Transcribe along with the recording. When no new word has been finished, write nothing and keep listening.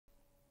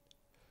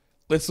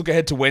let's look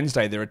ahead to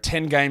Wednesday. There are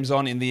 10 games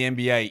on in the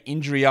NBA.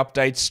 Injury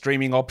updates,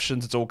 streaming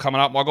options, it's all coming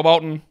up. Michael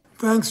Bolton.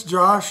 Thanks,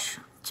 Josh.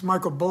 It's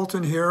Michael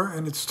Bolton here,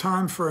 and it's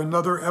time for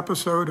another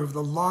episode of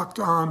the Locked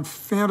On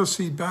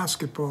Fantasy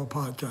Basketball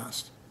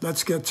Podcast.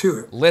 Let's get to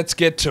it. Let's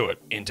get to it,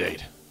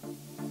 indeed.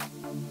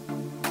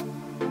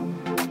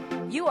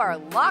 You are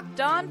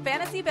Locked On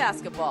Fantasy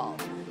Basketball,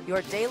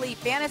 your daily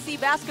fantasy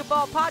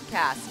basketball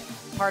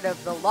podcast, part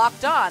of the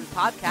Locked On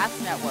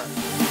Podcast Network.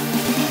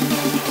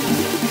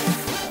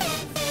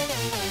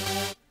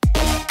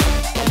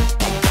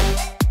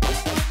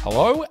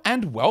 Hello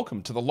and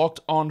welcome to the Locked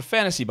On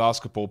Fantasy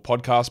Basketball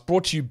Podcast,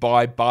 brought to you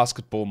by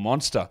Basketball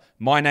Monster.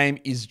 My name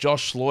is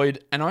Josh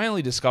Lloyd, and I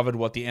only discovered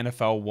what the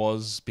NFL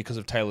was because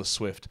of Taylor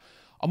Swift.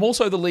 I'm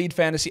also the lead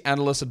fantasy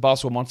analyst at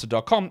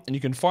basketballmonster.com, and you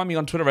can find me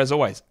on Twitter as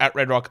always, at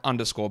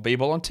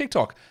redrock_Beeble, on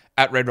TikTok,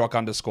 at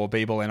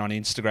redrock_Beeble, and on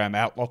Instagram,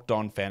 at Locked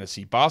On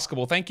Fantasy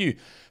Basketball. Thank you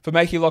for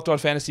making Locked On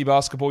Fantasy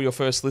Basketball your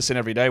first listen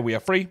every day. We are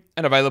free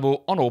and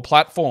available on all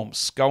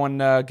platforms. Go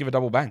and give a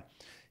double bang.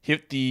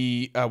 Hit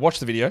the, watch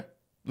the video.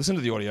 Listen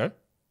to the audio. You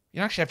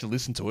don't actually have to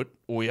listen to it,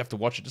 or you have to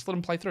watch it. Just let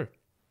them play through.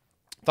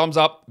 Thumbs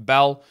up,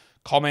 bell,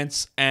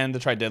 comments, and the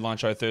trade deadline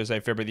show Thursday,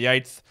 February the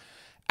 8th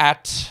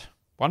at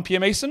 1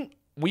 p.m. Eastern.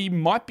 We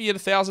might be at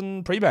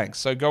 1,000 pre-banks,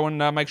 so go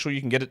and make sure you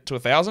can get it to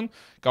 1,000.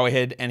 Go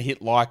ahead and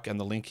hit like, and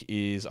the link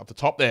is up the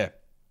top there.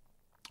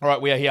 All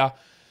right, we are here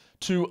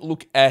to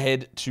look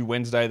ahead to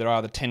Wednesday. There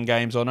are the 10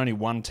 games on, only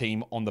one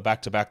team on the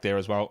back-to-back there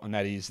as well, and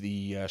that is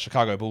the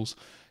Chicago Bulls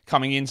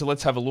coming in. So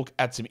let's have a look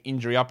at some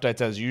injury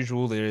updates as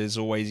usual. There is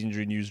always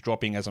injury news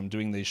dropping as I'm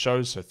doing these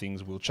shows, so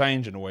things will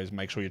change, and always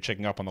make sure you're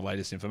checking up on the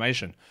latest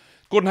information.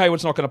 Gordon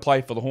Hayward's not going to play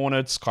for the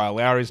Hornets. Kyle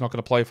Lowry's not going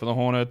to play for the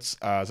Hornets.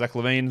 Zach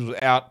LaVine's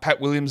out. Pat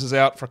Williams is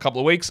out for a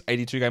couple of weeks,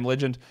 82-game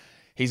legend.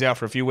 He's out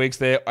for a few weeks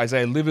there.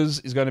 Isaiah Livers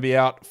is going to be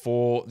out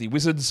for the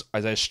Wizards.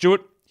 Isaiah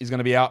Stewart is going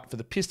to be out for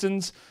the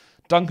Pistons.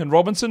 Duncan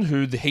Robinson,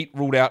 who the Heat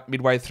ruled out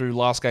midway through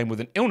last game with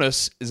an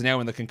illness, is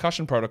now in the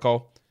concussion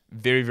protocol.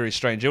 Very, very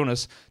strange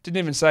illness. Didn't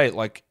even say it,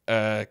 like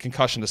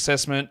concussion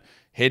assessment,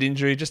 head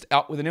injury, just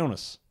out with an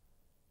illness.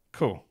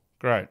 Cool.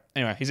 Great.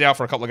 Anyway, he's out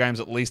for a couple of games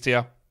at least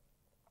here.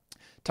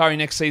 Tari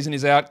next season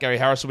is out. Gary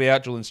Harris will be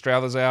out. Julian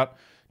Strouthers out.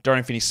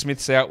 Dorian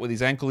Finney-Smith's out with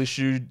his ankle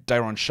issue.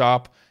 Daron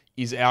Sharp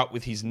is out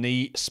with his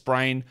knee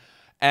sprain.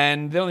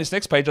 And then on this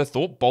next page, I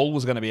thought Bol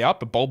was going to be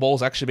out, but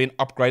Bol's actually been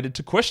upgraded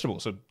to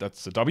questionable. So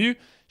that's a W.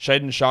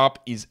 Shaden Sharp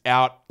is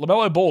out.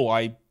 LaMelo Ball,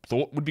 I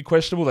thought would be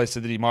questionable. They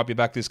said that he might be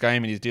back this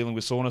game and he's dealing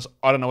with soreness.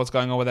 I don't know what's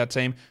going on with that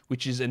team,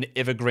 which is an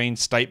evergreen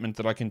statement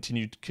that I can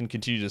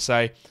continue to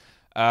say.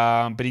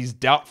 But he's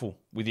doubtful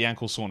with the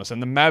ankle soreness.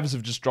 And the Mavs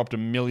have just dropped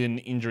 1 million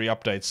injury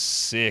updates.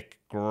 Sick.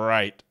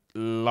 Great.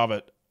 Love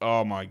it.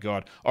 Oh my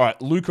God. All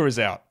right. Luka is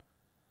out.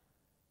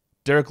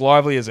 Derek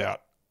Lively is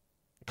out.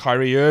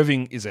 Kyrie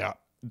Irving is out.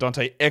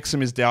 Dante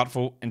Exum is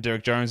doubtful. And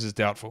Derek Jones is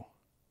doubtful.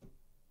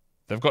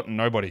 They've got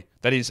nobody.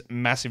 That is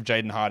massive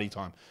Jaden Hardy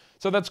time.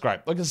 So that's great.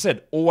 Like I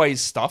said,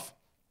 always stuff.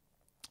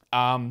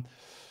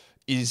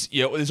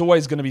 There's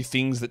always going to be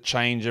things that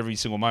change every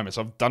single moment.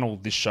 So I've done all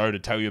this show to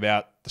tell you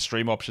about the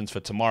stream options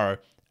for tomorrow,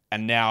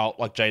 and now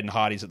like Jaden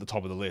Hardy's at the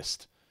top of the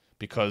list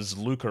because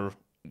Luka,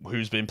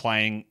 who's been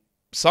playing,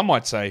 some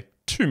might say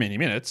too many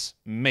minutes.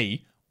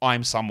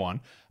 I'm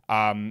someone.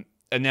 And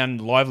then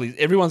Lively,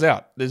 everyone's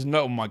out. There's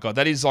no. Oh my God,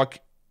 is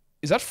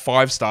that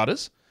 5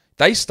 starters?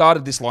 They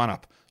started this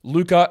lineup: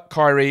 Luka,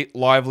 Kyrie,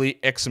 Lively,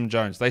 Exum,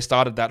 Jones. They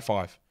started that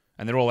 5,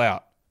 and they're all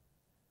out.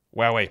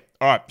 Wowee!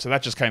 All right, so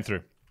that just came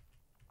through.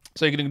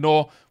 So you can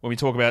ignore when we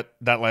talk about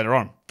that later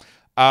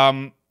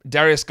on.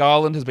 Darius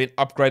Garland has been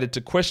upgraded to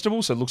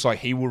questionable, so it looks like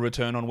he will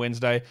return on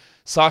Wednesday.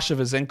 Sasha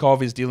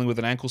Vezenkov is dealing with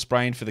an ankle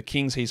sprain for the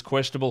Kings. He's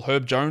questionable.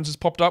 Herb Jones has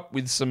popped up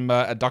with some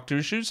adductor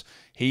issues.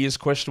 He is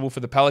questionable for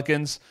the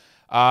Pelicans.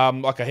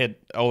 Like I had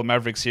all the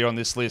Mavericks here on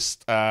this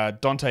list.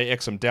 Dante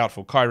Exum,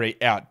 doubtful.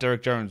 Kyrie, out.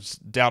 Derek Jones,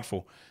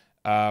 doubtful.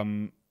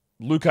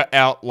 Luka,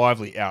 out.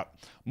 Lively, out.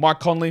 Mike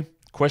Conley,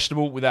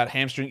 questionable with that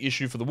hamstring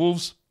issue for the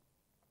Wolves.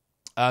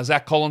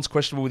 Zach Collins,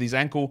 questionable with his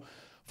ankle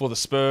for the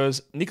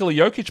Spurs. Nikola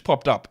Jokic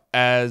popped up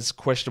as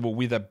questionable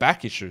with a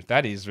back issue.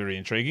 That is very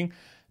intriguing.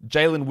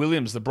 Jalen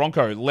Williams, the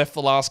Bronco, left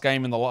the last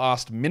game in the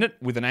last minute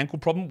with an ankle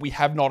problem. We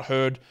have not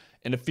heard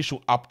an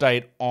official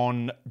update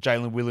on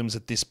Jalen Williams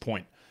at this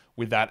point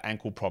with that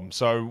ankle problem.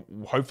 So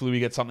hopefully we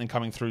get something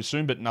coming through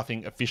soon, but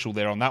nothing official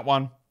there on that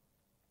one.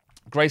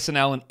 Grayson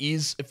Allen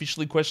is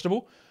officially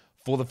questionable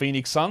for the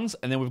Phoenix Suns.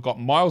 And then we've got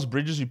Miles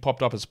Bridges, who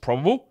popped up as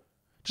probable.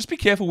 Just be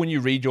careful when you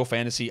read your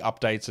fantasy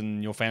updates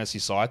and your fantasy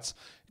sites,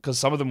 because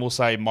some of them will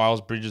say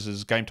Miles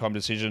Bridges' game time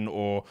decision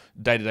or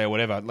day-to-day or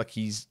whatever. Like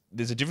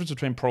there's a difference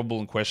between probable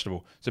and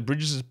questionable. So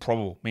Bridges is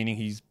probable, meaning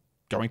he's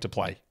going to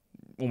play,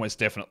 almost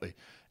definitely.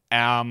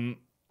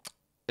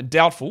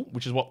 Doubtful,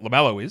 which is what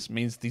LaMelo is,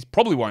 means he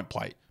probably won't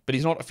play, but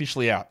he's not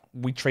officially out.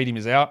 We treat him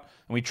as out,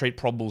 and we treat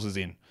probables as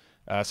in.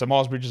 So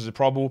Miles Bridges is a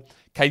probable.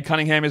 Cade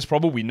Cunningham is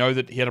probable. We know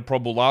that he had a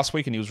probable last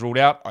week and he was ruled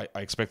out. I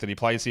expect that he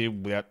plays here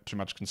without too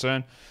much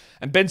concern.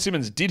 And Ben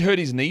Simmons did hurt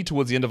his knee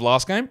towards the end of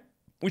last game,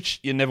 which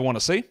you never want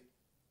to see.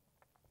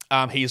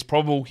 He is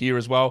probable here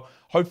as well.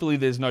 Hopefully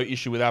there's no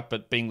issue with that,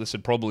 but being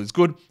listed probable is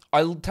good.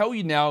 I'll tell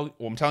you now,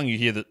 or I'm telling you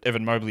here, that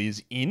Evan Mobley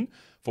is in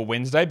for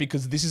Wednesday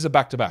because this is a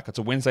back-to-back. It's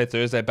a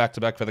Wednesday-Thursday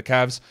back-to-back for the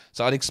Cavs,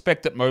 so I'd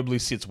expect that Mobley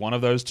sits one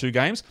of those 2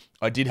 games.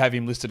 I did have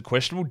him listed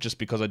questionable just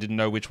because I didn't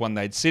know which one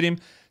they'd sit him,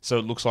 so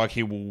it looks like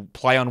he will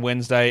play on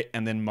Wednesday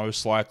and then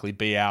most likely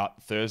be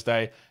out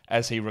Thursday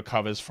as he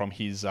recovers from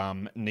his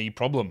knee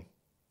problem.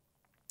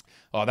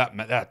 Oh,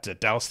 that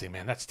Dallas thing,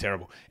 man, that's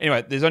terrible.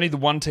 Anyway, there's only the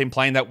one team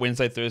playing that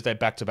Wednesday, Thursday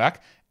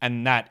back-to-back,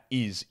 and that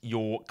is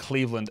your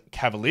Cleveland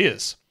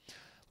Cavaliers.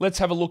 Let's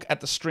have a look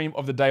at the stream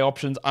of the day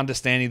options,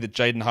 understanding that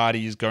Jaden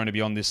Hardy is going to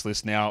be on this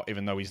list now,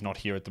 even though he's not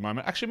here at the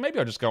moment. Actually, maybe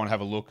I'll just go and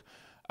have a look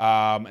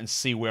and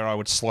see where I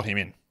would slot him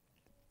in.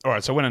 All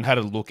right, so I went and had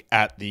a look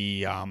at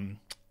the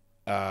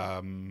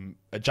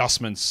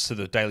adjustments to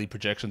the daily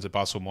projections at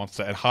Basketball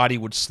Monster, and Hardy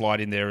would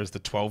slide in there as the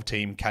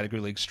 12-team category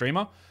league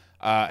streamer.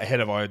 Ahead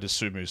of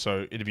Dosunmu.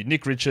 So it'd be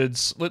Nick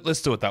Richards.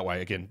 Let's do it that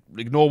way. Again,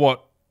 ignore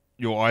what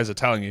your eyes are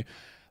telling you.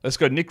 Let's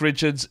go Nick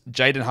Richards,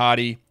 Jaden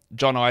Hardy,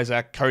 John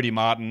Isaac, Cody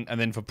Martin, and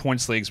then for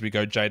points leagues, we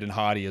go Jaden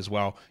Hardy as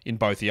well in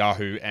both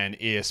Yahoo and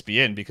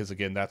ESPN because,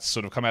 again, that's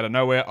sort of come out of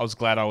nowhere. I was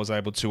glad I was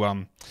able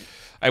to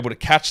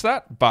catch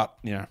that, but,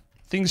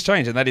 things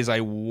change, and that is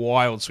a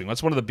wild swing.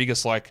 That's one of the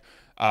biggest,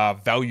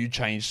 value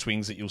change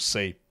swings that you'll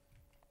see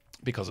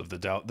because of the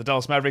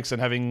Dallas Mavericks and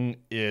having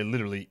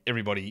literally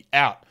everybody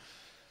out.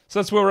 So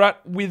that's where we're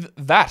at with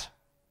that.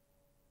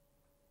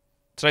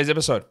 Today's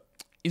episode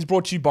is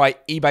brought to you by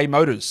eBay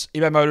Motors.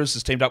 eBay Motors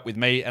has teamed up with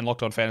me and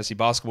Locked On Fantasy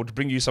Basketball to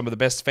bring you some of the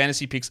best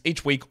fantasy picks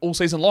each week, all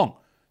season long.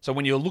 So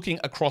when you're looking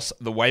across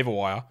the waiver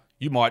wire,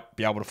 you might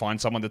be able to find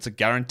someone that's a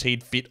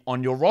guaranteed fit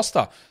on your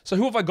roster. So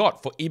who have I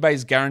got for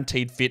eBay's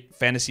guaranteed fit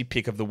fantasy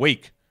pick of the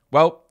week?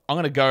 Well, I'm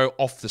going to go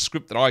off the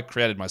script that I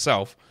created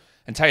myself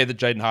and tell you that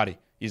Jaden Hardy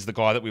is the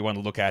guy that we want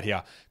to look at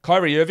here.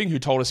 Kyrie Irving, who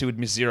told us he would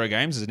miss 0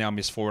 games, has now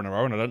missed 4 in a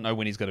row, and I don't know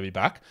when he's going to be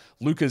back.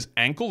 Luka's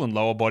ankle and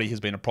lower body has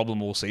been a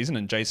problem all season,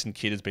 and Jason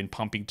Kidd has been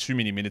pumping too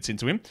many minutes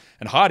into him.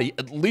 And Hardy,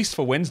 at least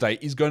for Wednesday,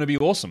 is going to be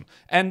awesome.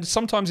 And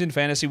sometimes in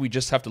fantasy, we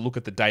just have to look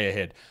at the day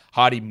ahead.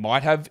 Hardy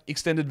might have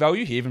extended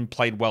value. He even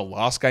played well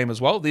last game as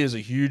well. There's a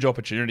huge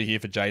opportunity here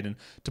for Jaden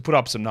to put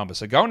up some numbers.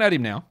 So going at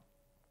him now.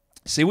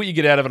 See what you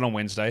get out of it on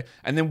Wednesday,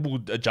 and then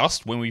we'll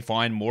adjust when we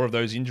find more of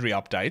those injury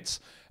updates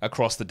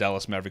across the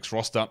Dallas Mavericks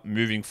roster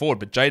moving forward.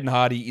 But Jaden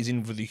Hardy is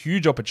in for the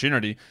huge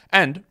opportunity,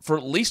 and for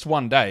at least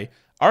one day,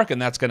 I reckon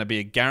that's going to be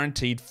a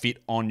guaranteed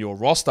fit on your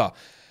roster.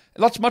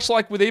 That's much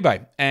like with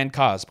eBay and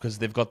cars, because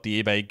they've got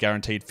the eBay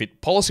guaranteed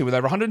fit policy with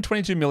over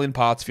 122 million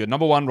parts for your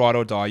number one ride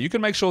or die. You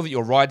can make sure that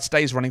your ride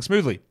stays running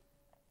smoothly.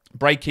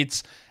 Brake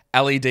kits,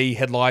 LED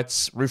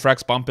headlights, roof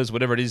racks, bumpers,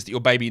 whatever it is that your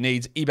baby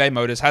needs, eBay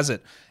Motors has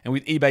it. And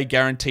with eBay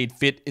Guaranteed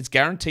Fit, it's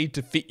guaranteed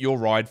to fit your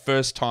ride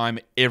first time,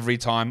 every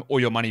time,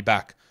 or your money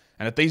back.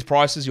 And at these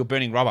prices, you're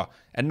burning rubber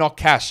and not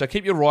cash. So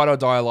keep your ride or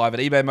die alive at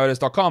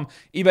ebaymotors.com.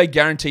 eBay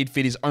Guaranteed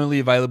Fit is only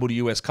available to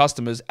US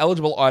customers,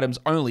 eligible items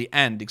only,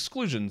 and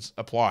exclusions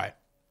apply.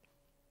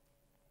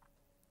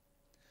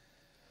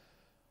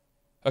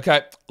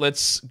 Okay,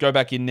 let's go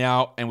back in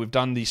now, and we've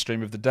done the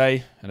stream of the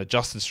day and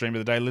adjusted the stream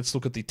of the day. Let's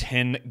look at the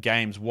 10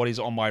 games. What is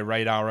on my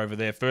radar over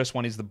there? First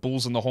one is the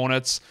Bulls and the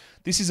Hornets.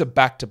 This is a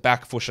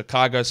back-to-back for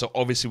Chicago, so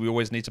obviously we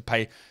always need to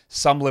pay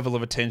some level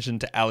of attention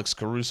to Alex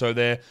Caruso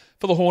there.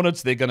 For the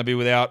Hornets, they're going to be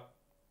without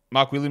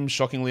Mark Williams,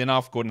 shockingly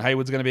enough. Gordon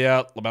Hayward's going to be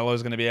out.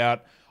 LaMelo's going to be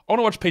out. I want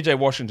to watch PJ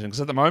Washington because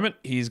at the moment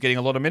he's getting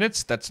a lot of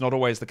minutes. That's not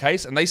always the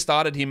case, and they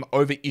started him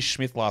over Ish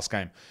Smith last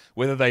game.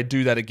 Whether they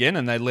do that again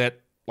and they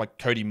let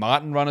Cody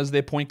Martin run as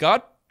their point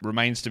guard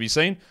remains to be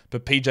seen,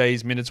 but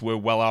PJ's minutes were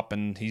well up,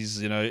 and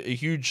he's a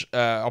huge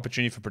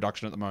opportunity for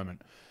production at the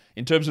moment.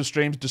 In terms of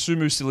streams,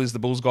 Dosunmu still is the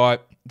Bulls guy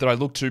that I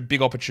look to.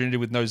 Big opportunity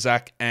with no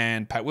Zach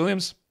and Pat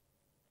Williams.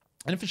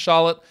 And for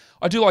Charlotte,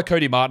 I do like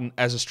Cody Martin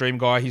as a stream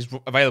guy. He's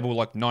available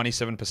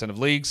 97% of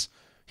leagues.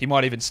 He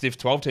might even sniff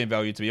 12-team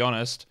value, to be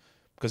honest,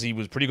 because he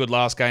was pretty good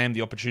last game.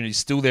 The opportunity's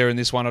still there in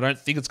this one. I don't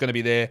think it's going to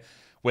be there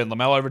when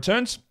LaMelo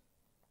returns.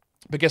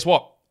 But guess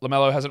what?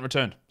 LaMelo hasn't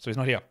returned, so he's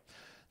not here.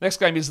 Next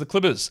game is the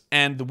Clippers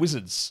and the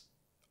Wizards.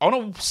 I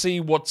want to see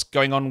what's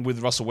going on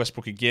with Russell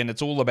Westbrook again.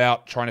 It's all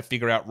about trying to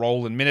figure out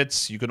role and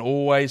minutes. You can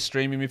always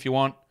stream him if you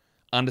want,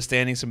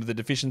 understanding some of the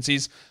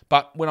deficiencies.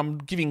 But when I'm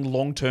giving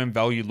long-term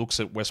value looks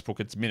at Westbrook,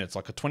 it's minutes.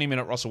 Like a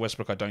 20-minute Russell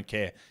Westbrook, I don't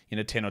care in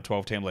a 10 or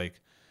 12-team league.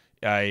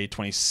 A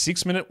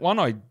 26-minute one,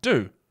 I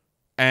do.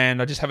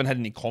 And I just haven't had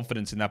any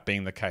confidence in that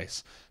being the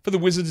case. For the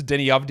Wizards,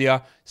 Denny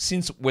Avdia,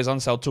 since Wes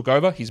Unseld took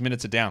over, his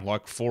minutes are down,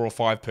 4 or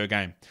 5 per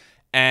game.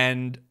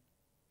 And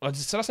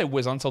did I say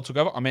Wes Unseld took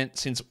over? I meant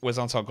since Wes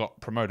Unseld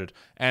got promoted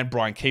and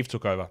Brian Keefe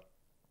took over,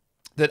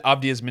 that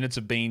Avdia's minutes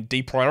have been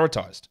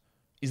deprioritized.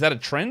 Is that a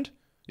trend?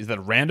 Is that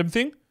a random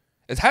thing?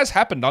 It has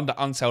happened under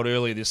Unseld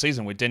earlier this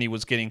season, where Denny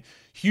was getting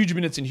huge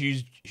minutes and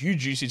huge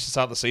usage to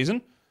start the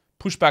season,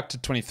 pushed back to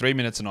 23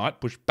 minutes a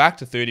night, pushed back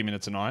to 30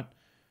 minutes a night,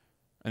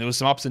 and there was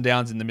some ups and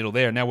downs in the middle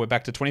there, and now we're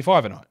back to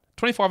 25 a night.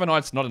 25 a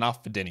night's not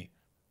enough for Denny.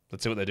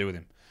 Let's see what they do with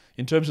him.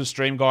 In terms of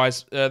stream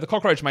guys, the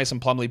Cockroach Mason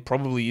Plumlee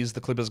probably is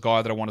the Clippers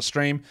guy that I want to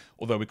stream,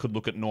 although we could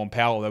look at Norm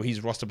Powell, although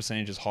his roster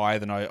percentage is higher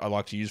than I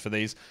like to use for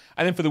these.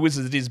 And then for the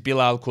Wizards, it is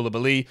Bilal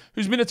Coulibaly,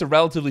 whose minutes are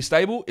relatively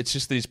stable. It's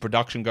just that his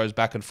production goes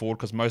back and forward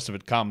because most of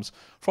it comes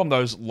from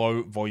those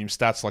low volume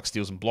stats like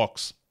steals and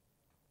blocks.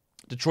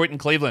 Detroit and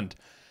Cleveland.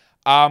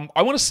 I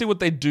want to see what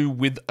they do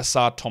with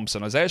Asar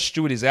Thompson. Isaiah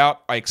Stewart is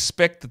out. I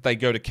expect that they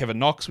go to Kevin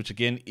Knox, which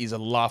again is a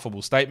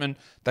laughable statement.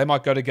 They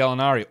might go to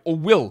Gallinari. Or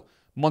will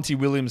Monty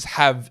Williams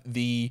have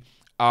the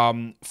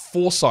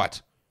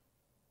foresight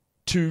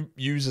to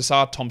use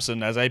Asar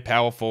Thompson as a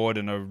power forward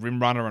and a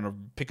rim runner and a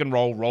pick and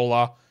roll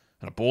roller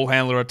and a ball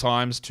handler at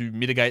times to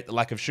mitigate the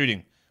lack of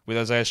shooting with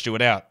Isaiah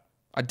Stewart out?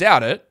 I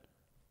doubt it,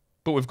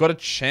 but we've got a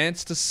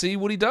chance to see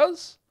what he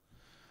does.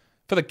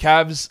 For the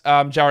Cavs,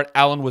 Jarrett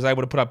Allen was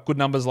able to put up good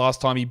numbers last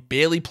time. He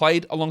barely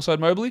played alongside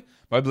Mobley.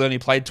 Mobley only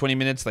played 20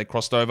 minutes. They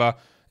crossed over.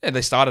 And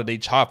they started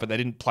each half, but they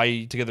didn't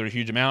play together a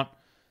huge amount.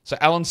 So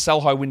Allen's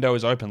sell-high window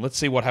is open. Let's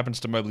see what happens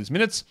to Mobley's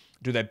minutes.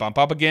 Do they bump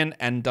up again?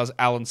 And does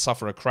Allen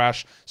suffer a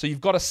crash? So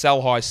you've got a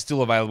sell-high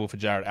still available for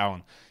Jarrett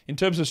Allen. In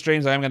terms of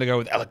streams, I am going to go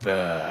with Alec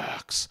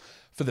Burks.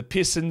 For the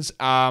Pistons,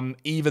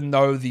 even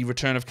though the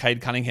return of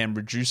Cade Cunningham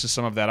reduces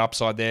some of that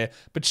upside there,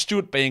 but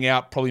Stewart being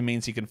out probably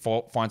means he can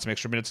find some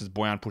extra minutes as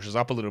Bojan pushes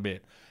up a little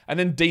bit. And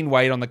then Dean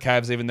Wade on the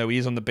Cavs, even though he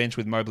is on the bench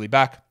with Mobley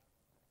back,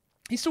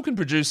 he still can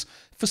produce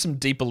for some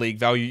deeper league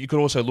value. You could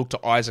also look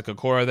to Isaac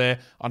Okoro there.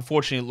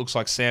 Unfortunately, it looks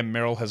like Sam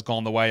Merrill has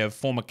gone the way of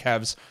former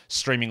Cavs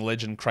streaming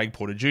legend Craig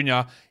Porter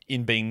Jr.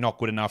 in being not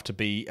good enough to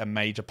be a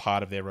major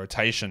part of their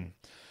rotation.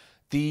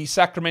 The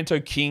Sacramento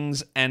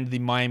Kings and the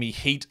Miami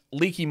Heat.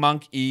 Leaky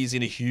Monk is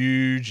in a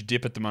huge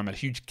dip at the moment, a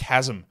huge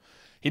chasm.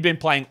 He'd been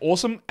playing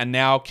awesome, and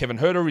now Kevin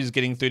Huerter is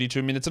getting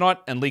 32 minutes a night,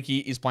 and Leaky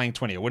is playing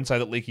 20. I wouldn't say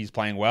that Leaky is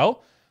playing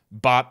well,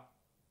 but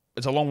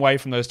it's a long way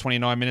from those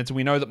 29 minutes, and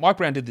we know that Mike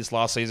Brown did this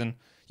last season.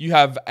 You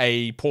have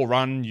a poor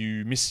run,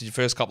 you miss your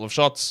first couple of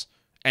shots,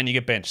 and you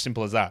get benched.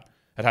 Simple as that.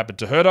 It happened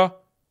to Huerter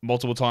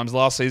multiple times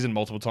last season,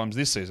 multiple times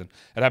this season.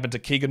 It happened to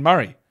Keegan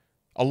Murray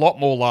a lot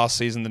more last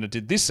season than it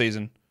did this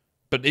season.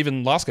 But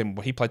even last game,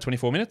 he played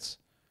 24 minutes.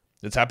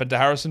 It's happened to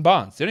Harrison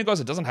Barnes. The only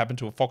guys it doesn't happen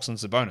to are Fox and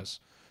Sabonis.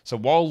 So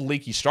while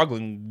Leaky's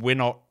struggling, we're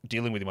not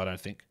dealing with him, I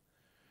don't think.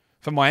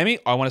 For Miami,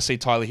 I want to see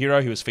Tyler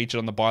Hero, who was featured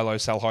on the Buy Low,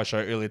 Sell High show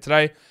earlier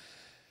today.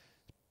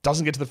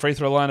 Doesn't get to the free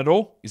throw line at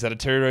all. Is that a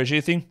Terry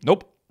Rozier thing?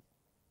 Nope.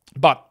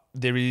 But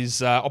there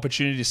is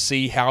opportunity to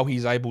see how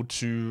he's able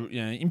to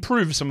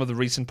improve some of the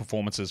recent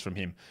performances from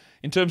him.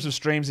 In terms of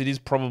streams, it is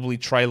probably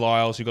Trey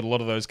Lyles, who got a lot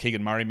of those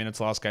Keegan Murray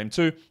minutes last game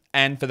too.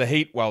 And for the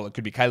Heat, well, it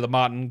could be Caleb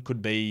Martin,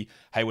 could be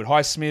Haywood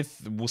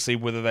Highsmith. We'll see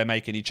whether they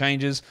make any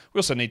changes. We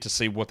also need to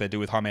see what they do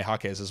with Jaime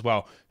Jaquez as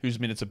well, whose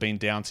minutes have been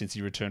down since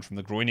he returned from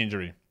the groin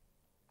injury.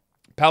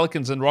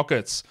 Pelicans and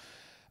Rockets.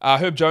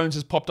 Herb Jones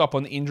has popped up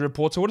on the injury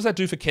report. So what does that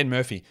do for Ken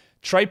Murphy?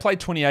 Trey played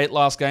 28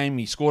 last game.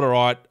 He scored all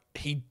right.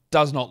 He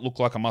does not look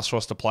like a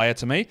must-roster player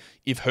to me.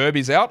 If Herb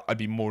is out, I'd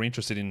be more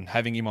interested in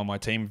having him on my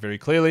team very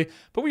clearly.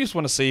 But we just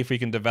want to see if we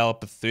can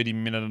develop a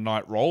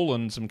 30-minute-a-night role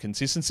and some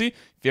consistency.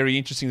 Very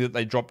interesting that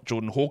they dropped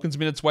Jordan Hawkins'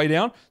 minutes way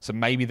down. So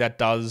maybe that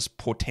does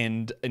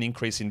portend an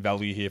increase in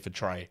value here for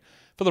Trey.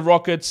 For the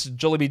Rockets,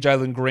 Jollibee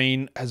Jalen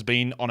Green has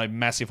been on a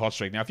massive hot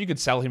streak. Now, if you could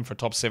sell him for a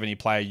top 70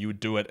 player, you would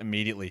do it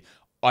immediately.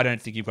 I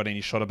don't think you've got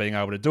any shot of being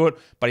able to do it.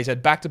 But he's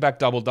had back-to-back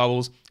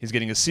double-doubles. He's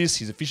getting assists.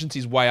 His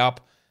efficiency's way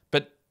up.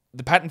 But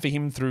the pattern for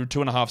him through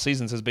 2.5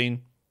 seasons has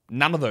been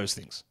none of those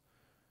things.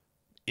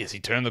 Is he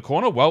turned the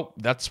corner? Well,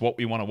 that's what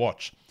we want to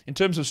watch. In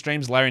terms of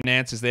streams, Larry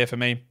Nance is there for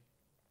me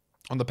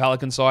on the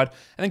Pelican side.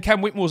 And then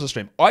Cam Whitmore's a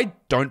stream. I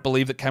don't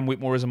believe that Cam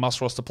Whitmore is a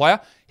must-roster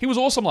player. He was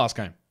awesome last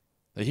game.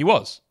 He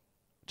was.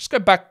 Just go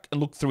back and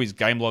look through his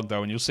game log,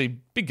 though, and you'll see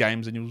big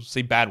games and you'll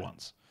see bad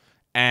ones.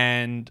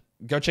 And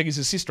go check his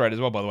assist rate as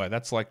well, by the way.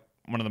 That's like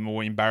one of the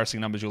more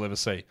embarrassing numbers you'll ever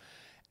see.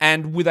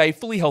 And with a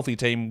fully healthy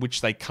team, which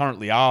they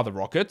currently are, the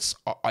Rockets,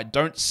 I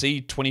don't see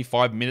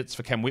 25 minutes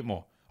for Cam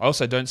Whitmore. I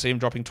also don't see him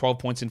dropping 12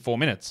 points in 4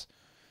 minutes.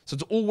 So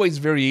it's always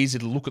very easy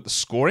to look at the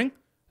scoring.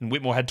 And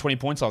Whitmore had 20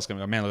 points last game.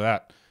 I go, man, look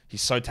at that.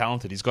 He's so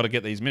talented. He's got to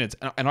get these minutes.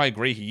 And I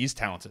agree, he is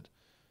talented.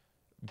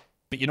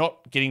 But you're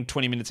not getting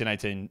 20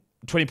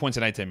 points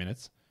in 18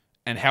 minutes.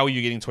 And how are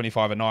you getting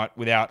 25 a night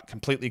without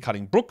completely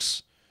cutting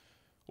Brooks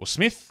or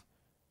Smith?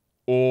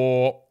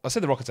 Or, I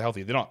said the Rockets are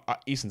healthy. They're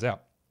not. Easton's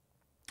out.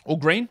 Or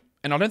Green.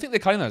 And I don't think they're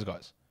cutting those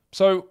guys.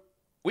 So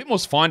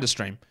Whitmore's fine to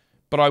stream,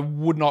 but I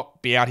would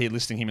not be out here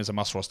listing him as a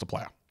must-roster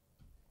player.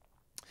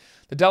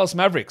 The Dallas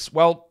Mavericks.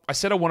 Well, I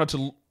said I wanted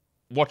to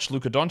watch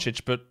Luka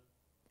Doncic, but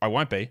I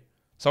won't be.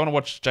 So I want to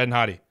watch Jaden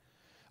Hardy.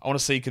 I want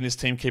to see, can this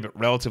team keep it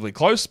relatively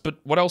close? But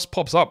what else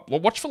pops up?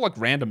 Well, watch for like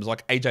randoms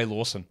like AJ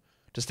Lawson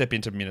to step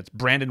into minutes.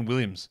 Brandon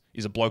Williams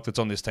is a bloke that's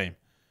on this team.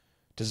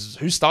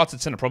 Who starts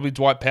at center? Probably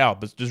Dwight Powell.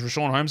 But does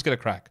Rashawn Holmes get a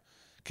crack?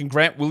 Can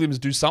Grant Williams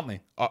do something?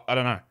 I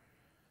don't know.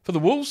 For the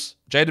Wolves,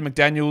 Jaden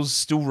McDaniels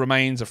still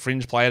remains a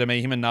fringe player to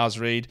me. Him and Naz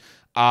Reid.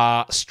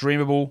 are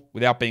streamable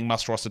without being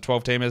must-roster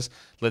 12-teamers.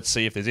 Let's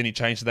see if there's any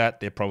change to that.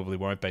 There probably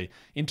won't be.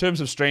 In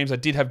terms of streams, I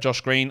did have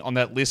Josh Green on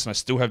that list, and I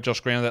still have Josh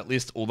Green on that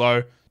list,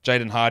 although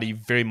Jaden Hardy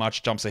very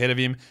much jumps ahead of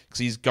him because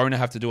he's going to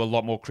have to do a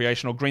lot more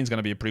creation, or Green's going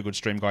to be a pretty good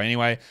stream guy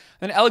anyway.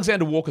 And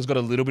Alexander Walker's got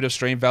a little bit of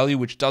stream value,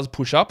 which does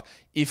push up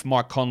if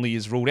Mike Conley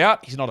is ruled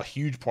out. He's not a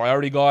huge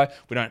priority guy.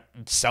 We don't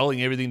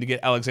selling everything to get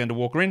Alexander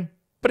Walker in.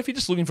 But if you're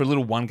just looking for a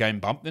little one-game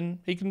bump, then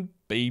he can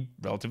be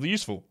relatively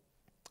useful,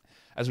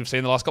 as we've seen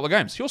in the last couple of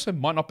games. He also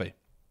might not be.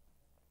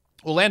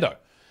 Orlando,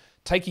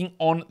 taking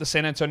on the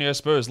San Antonio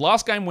Spurs.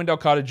 Last game, Wendell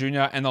Carter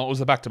Jr., and it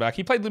was a back-to-back.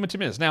 He played limited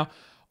minutes. Now,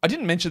 I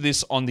didn't mention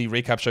this on the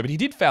recap show, but he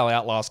did foul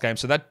out last game,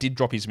 so that did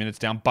drop his minutes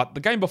down. But the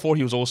game before,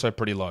 he was also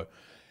pretty low.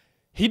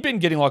 He'd been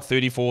getting like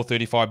 34,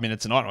 35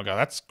 minutes a night. I go,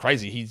 that's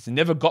crazy. He's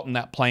never gotten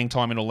that playing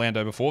time in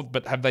Orlando before,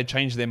 but have they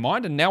changed their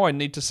mind? And now I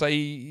need to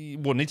see,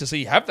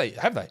 have they?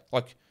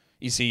 Like,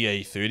 is he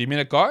a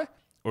 30-minute guy?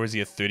 Or is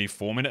he a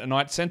 34-minute a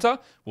night center?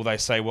 Will they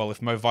say, well,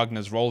 if Mo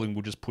Wagner's rolling,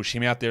 we'll just push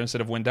him out there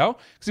instead of Wendell?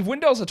 Because if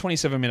Wendell's a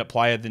 27-minute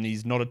player, then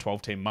he's not a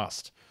 12-team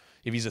must.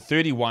 If he's a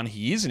 31,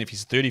 he is. And if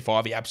he's a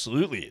 35, he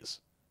absolutely is.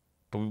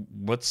 But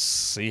let's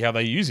see how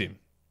they use him.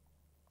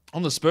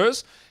 On the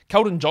Spurs,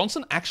 Keldon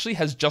Johnson actually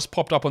has just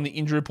popped up on the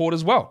injury report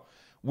as well.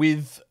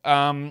 With,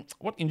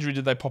 what injury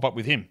did they pop up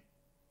with him?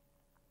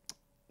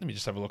 Let me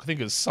just have a look. I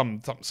think it was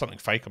something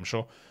fake, I'm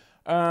sure.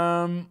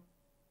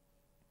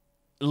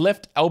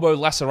 Left elbow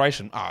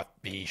laceration.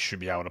 He should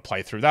be able to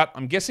play through that,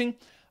 I'm guessing.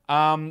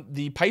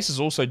 The Pacers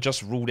also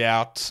just ruled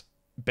out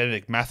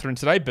Benedict Mathurin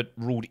today, but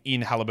ruled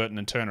in Halliburton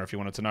and Turner, if you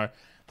wanted to know.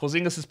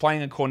 Porzingis is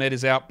playing and Cornet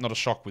is out. Not a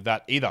shock with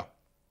that either.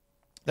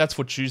 That's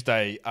for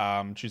Tuesday's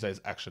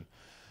action.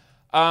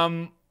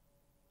 So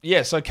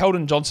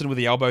Keldon Johnson with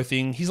the elbow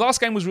thing. His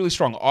last game was really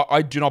strong.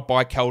 I do not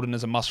buy Keldon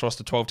as a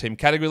must-roster 12-team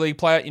category league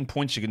player. In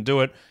points, you can do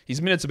it.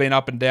 His minutes have been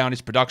up and down.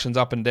 His production's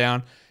up and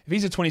down. If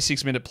he's a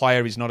 26-minute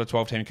player, he's not a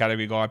 12-team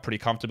category guy pretty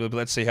comfortably, but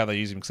let's see how they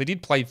use him, because he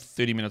did play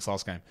 30 minutes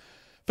last game.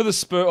 For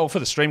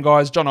the stream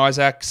guys, John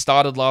Isaac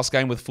started last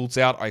game with Fultz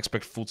out. I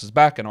expect Fultz is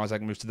back, and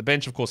Isaac moves to the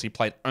bench. Of course, he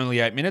played only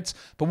 8 minutes,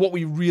 but what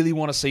we really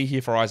want to see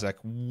here for Isaac,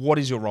 what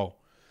is your role?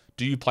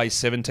 Do you play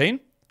 17,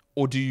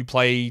 or do you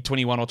play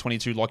 21 or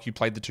 22 like you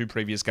played the 2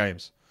 previous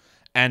games?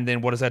 And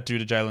then what does that do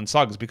to Jalen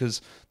Suggs?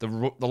 Because the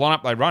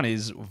lineup they run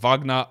is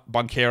Wagner,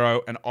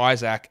 Banchero, and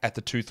Isaac at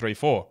the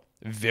 2-3-4.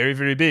 Very,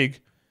 very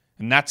big.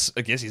 And that's,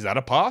 I guess, is that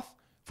a path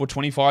for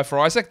 25 for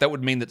Isaac? That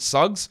would mean that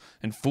Suggs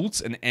and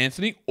Fultz and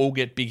Anthony all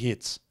get big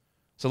hits.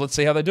 So let's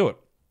see how they do it.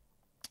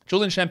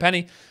 Julian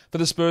Champagny for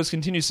the Spurs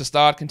continues to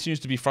start, continues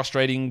to be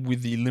frustrating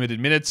with the limited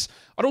minutes.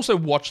 I'd also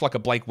watch like a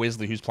Blake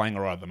Wesley who's playing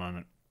all right at the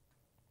moment.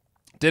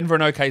 Denver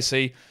and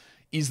OKC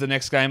is the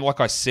next game.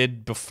 Like I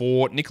said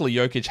before, Nikola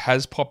Jokic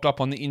has popped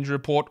up on the injury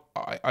report.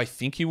 I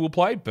think he will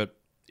play, but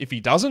if he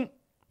doesn't,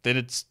 then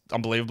it's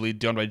unbelievably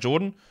DeAndre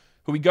Jordan,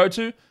 who we go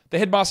to. The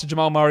headmaster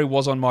Jamal Murray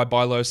was on my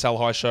buy low, sell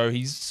high show.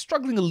 He's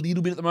struggling a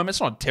little bit at the moment. It's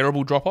not a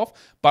terrible drop-off,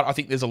 but I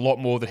think there's a lot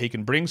more that he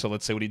can bring, so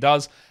let's see what he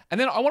does. And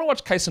then I want to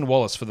watch Cason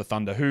Wallace for the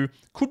Thunder, who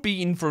could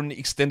be in for an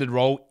extended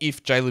role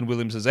if Jalen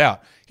Williams is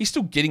out. He's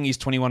still getting his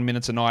 21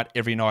 minutes a night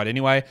every night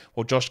anyway,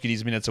 while Josh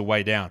Giddey's minutes are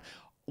way down.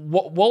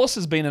 Wallace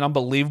has been an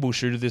unbelievable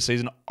shooter this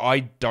season. I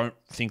don't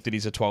think that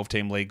he's a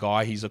 12-team league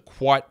guy. He's a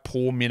quite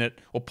poor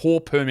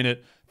per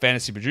minute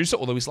fantasy producer,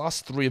 although his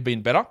last 3 have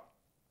been better.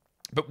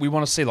 But we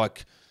want to see,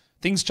 like,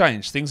 things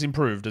change, things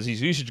improve. Does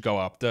his usage go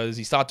up? Does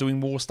he start doing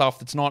more stuff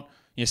that's not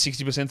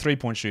 60%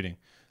 three-point shooting?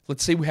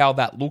 Let's see how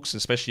that looks,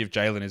 especially if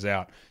Jalen is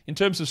out. In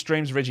terms of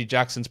streams, Reggie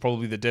Jackson's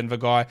probably the Denver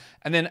guy.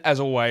 And then, as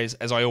always,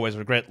 as I always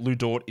regret, Lou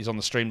Dort is on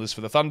the stream list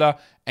for the Thunder.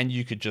 And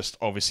you could just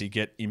obviously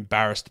get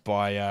embarrassed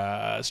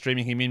by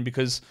streaming him in,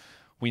 because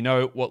we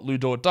know what Lou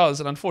Dort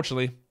does. And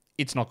unfortunately,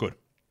 it's not good.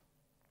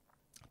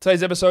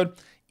 Today's episode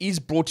is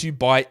brought to you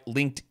by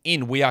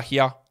LinkedIn. We are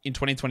here in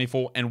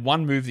 2024, and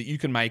one move that you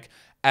can make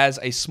as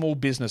a small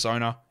business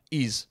owner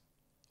is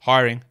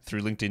hiring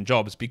through LinkedIn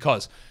Jobs,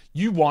 because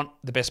you want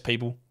the best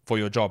people for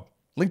your job.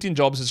 LinkedIn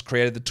Jobs has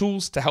created the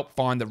tools to help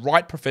find the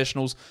right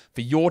professionals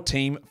for your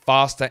team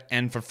faster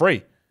and for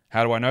free.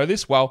 How do I know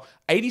this? Well,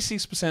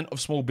 86% of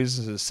small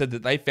businesses said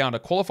that they found a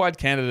qualified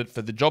candidate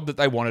for the job that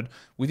they wanted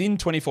within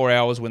 24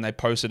 hours when they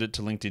posted it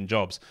to LinkedIn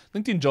Jobs.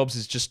 LinkedIn Jobs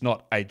is just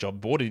not a job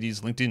board. It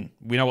is LinkedIn.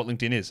 We know what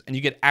LinkedIn is. And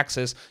you get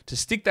access to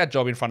stick that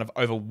job in front of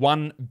over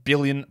 1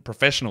 billion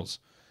professionals.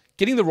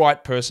 Getting the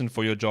right person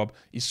for your job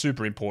is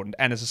super important.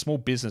 And as a small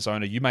business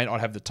owner, you may not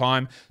have the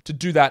time to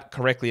do that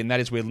correctly. And that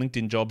is where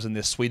LinkedIn Jobs and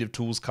their suite of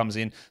tools comes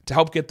in to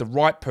help get the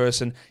right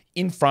person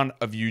in front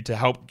of you to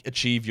help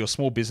achieve your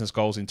small business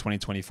goals in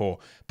 2024.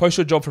 Post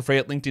your job for free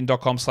at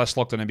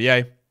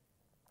linkedin.com/LockedOnNBA.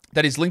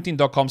 That is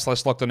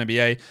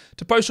linkedin.com/LockedOnNBA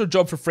to post your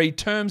job for free.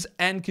 Terms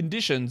and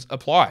conditions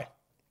apply.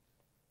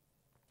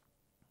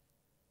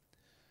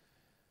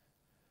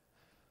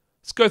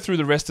 Let's go through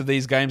the rest of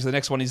these games. The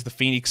next one is the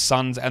Phoenix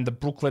Suns and the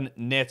Brooklyn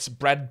Nets.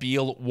 Brad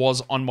Beal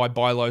was on my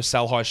buy low,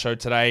 sell high show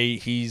today.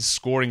 His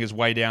scoring is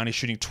way down. He's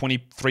shooting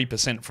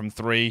 23% from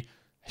 3.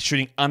 He's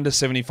shooting under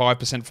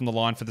 75% from the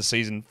line for the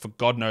season for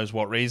God knows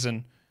what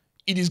reason.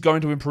 It is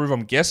going to improve,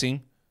 I'm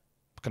guessing.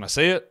 Can I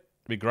see it?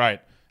 It'd be great.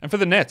 And for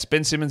the Nets,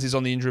 Ben Simmons is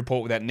on the injury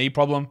report with that knee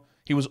problem.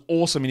 He was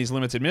awesome in his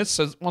limited minutes.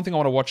 So one thing I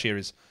want to watch here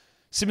is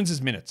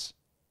Simmons' minutes.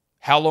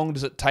 How long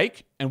does it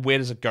take and where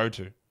does it go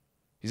to?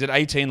 He's at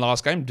 18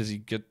 last game. Does he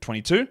get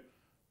 22? Does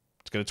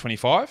it go to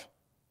 25?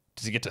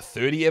 Does he get to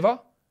 30 ever?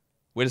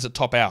 Where does it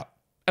top out?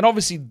 And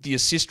obviously the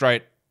assist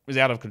rate is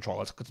out of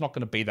control. It's not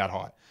going to be that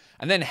high.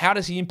 And then how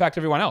does he impact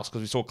everyone else?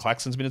 Because we saw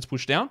Claxton's minutes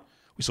push down.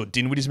 We saw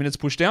Dinwiddie's minutes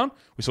push down.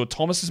 We saw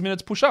Thomas's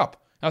minutes push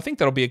up. And I think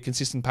that'll be a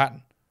consistent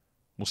pattern.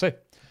 We'll see.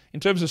 In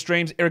terms of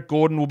streams, Eric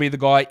Gordon will be the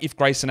guy. If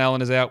Grayson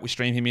Allen is out, we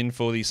stream him in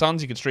for the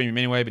Suns. You can stream him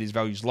anyway, but his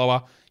value's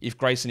lower if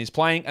Grayson is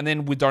playing. And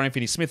then with Dorian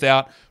Finney-Smith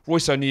out,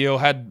 Royce O'Neal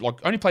had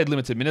only played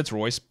limited minutes,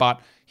 Royce,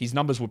 but his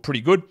numbers were pretty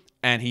good,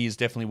 and he is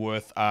definitely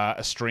worth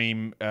a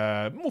stream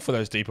more for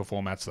those deeper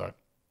formats, though.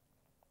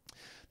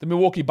 The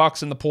Milwaukee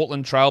Bucks and the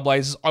Portland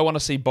Trailblazers, I want to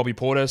see Bobby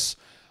Portis.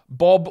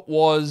 Bob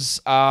was...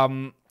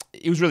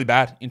 It was really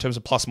bad in terms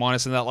of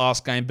plus-minus in that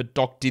last game, but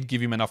Doc did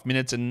give him enough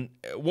minutes. And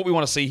what we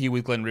want to see here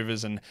with Glenn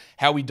Rivers and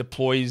how he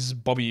deploys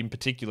Bobby in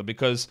particular,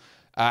 because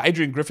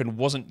Adrian Griffin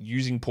wasn't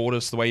using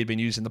Portis the way he'd been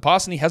used in the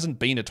past, and he hasn't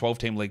been a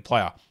 12-team league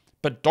player.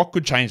 But Doc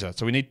could change that,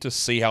 so we need to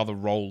see how the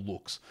role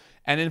looks.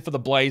 And then for the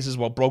Blazers,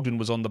 while Brogdon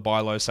was on the buy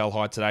low, sell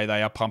high today,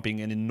 they are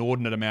pumping an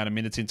inordinate amount of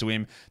minutes into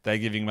him. They're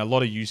giving him a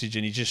lot of usage,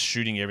 and he's just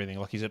shooting everything.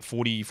 Like he's at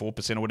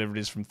 44% or whatever it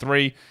is from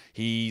three.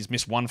 He's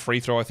missed one free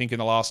throw, I think, in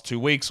the last 2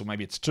 weeks, or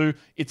maybe it's 2.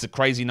 It's a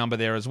crazy number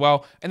there as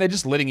well. And they're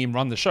just letting him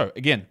run the show.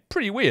 Again,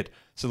 pretty weird.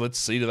 So let's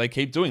see, do they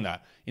keep doing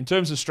that? In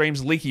terms of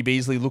streams, Leaky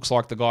Beasley looks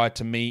like the guy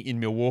to me in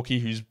Milwaukee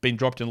who's been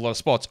dropped in a lot of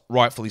spots,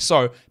 rightfully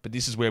so, but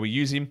this is where we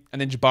use him.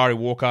 And then Jabari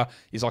Walker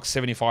is like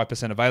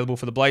 75% available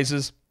for the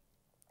Blazers.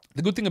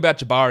 The good thing about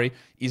Jabari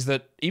is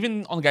that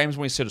even on games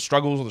when he sort of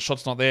struggles or the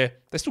shot's not there,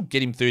 they still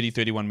get him 30,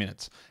 31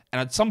 minutes. And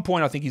at some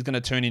point, I think he's going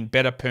to turn in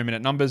better per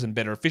minute numbers and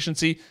better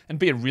efficiency and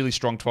be a really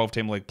strong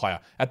 12-team league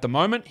player. At the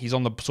moment, he's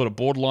on the sort of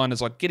borderline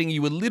as like getting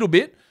you a little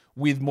bit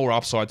with more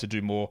upside to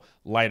do more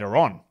later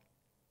on.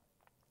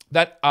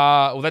 That's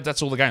all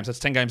the games. That's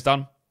 10 games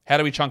done. How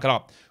do we chunk it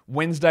up?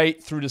 Wednesday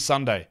through to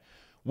Sunday.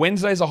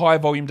 Wednesday's a higher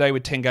volume day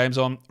with 10 games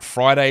on.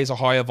 Friday's a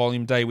higher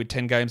volume day with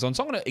 10 games on.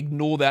 So I'm going to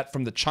ignore that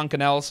from the chunk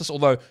analysis,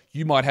 although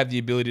you might have the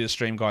ability to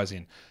stream guys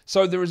in.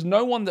 So there is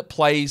no one that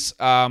plays,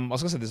 I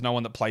was going to say there's no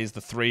one that plays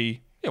the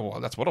 3. Yeah, well,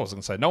 that's what I was going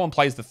to say. No one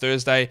plays the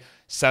Thursday,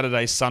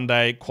 Saturday,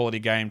 Sunday quality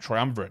game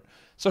triumvirate.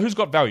 So who's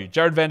got value?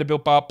 Jared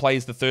Vanderbilt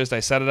plays the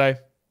Thursday, Saturday.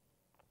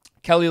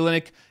 Kelly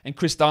Olynyk and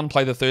Chris Dunn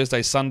play the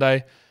Thursday,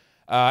 Sunday.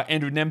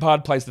 Andrew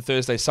Nembhard plays the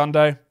Thursday,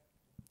 Sunday.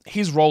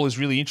 His role is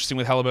really interesting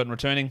with Halliburton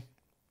returning.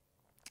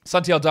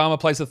 Santi Aldama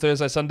plays the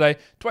Thursday, Sunday.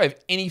 Do I have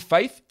any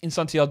faith in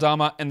Santi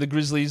Aldama and the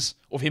Grizzlies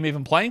of him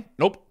even playing?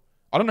 Nope.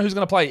 I don't know who's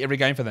going to play every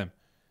game for them.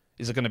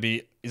 Is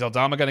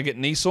Aldama going to get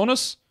knee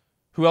soreness?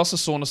 Who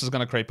else's soreness is going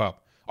to creep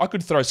up? I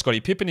could throw Scottie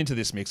Pippen into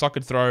this mix. I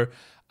could throw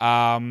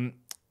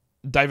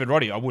David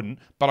Roddy. I wouldn't,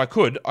 but I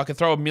could. I could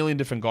throw a million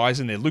different guys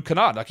in there. Luke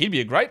Kennard, he'd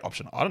be a great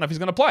option. I don't know if he's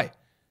going to play.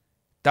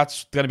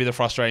 That's going to be the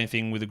frustrating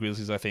thing with the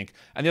Grizzlies, I think.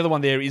 And the other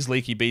one there is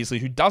Leaky Beasley,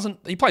 who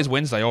he plays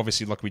Wednesday,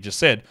 obviously, like we just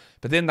said.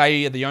 But then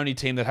they are the only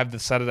team that have the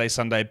Saturday,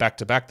 Sunday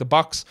back-to-back, the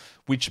Bucks,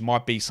 which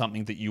might be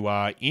something that you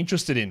are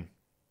interested in.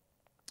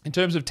 In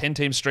terms of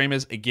 10-team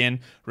streamers, again,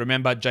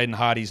 remember Jaden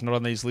Hardy's not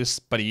on these lists,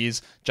 but he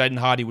is. Jaden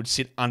Hardy would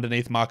sit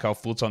underneath Markelle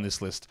Fultz on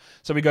this list.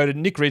 So we go to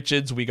Nick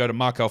Richards, we go to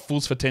Markelle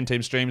Fultz for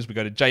 10-team streams, we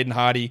go to Jaden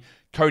Hardy,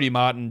 Cody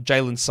Martin,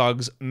 Jalen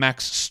Suggs,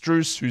 Max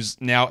Strus, who's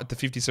now at the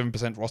 57%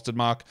 rostered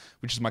mark,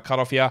 which is my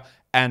cutoff here,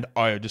 and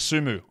Ayo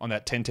Dosunmu on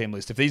that 10-team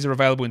list. If these are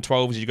available in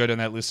 12s, you go down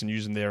that list and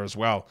use them there as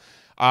well.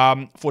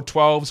 For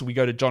 12s, we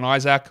go to John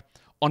Isaac,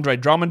 Andre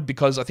Drummond,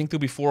 because I think there'll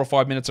be 4 or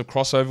 5 minutes of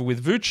crossover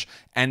with Vooch,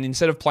 and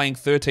instead of playing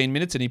 13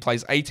 minutes and he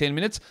plays 18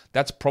 minutes,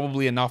 that's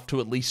probably enough to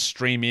at least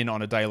stream in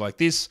on a day like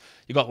this.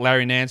 You got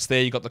Larry Nance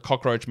there, you got the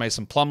cockroach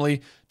Mason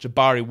Plumlee,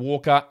 Jabari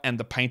Walker, and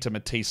the painter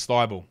Matisse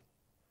Thybulle.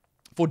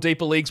 For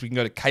deeper leagues, we can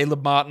go to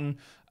Caleb Martin,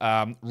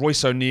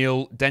 Royce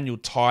O'Neal, Daniel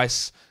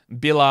Tice,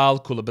 Bilal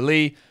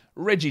Coulibaly,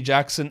 Reggie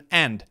Jackson,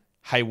 and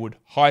Haywood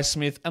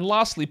Highsmith. And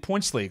lastly,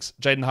 points leagues,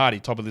 Jaden Hardy,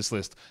 top of this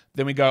list.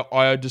 Then we go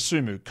Ayo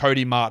Dosunmu,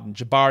 Cody Martin,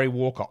 Jabari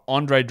Walker,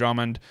 Andre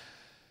Drummond,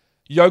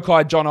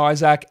 Yokai John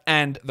Isaac,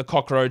 and the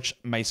cockroach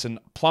Mason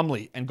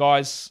Plumlee. And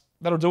guys,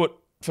 that'll do it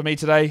for me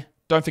today.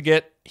 Don't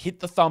forget, hit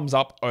the thumbs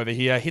up over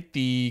here, hit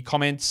the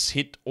comments,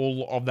 hit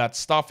all of that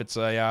stuff. It's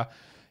an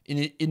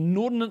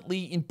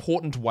inordinately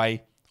important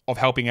way of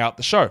helping out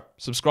the show.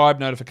 Subscribe,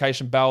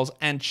 notification bells,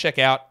 and check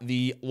out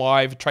the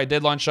live trade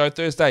deadline show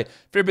Thursday,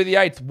 February the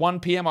 8th, 1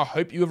 p.m. I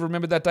hope you have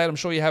remembered that date. I'm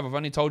sure you have. I've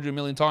only told you a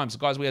million times.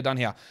 Guys, we are done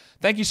here.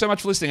 Thank you so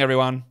much for listening,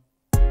 everyone.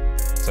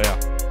 See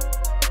ya.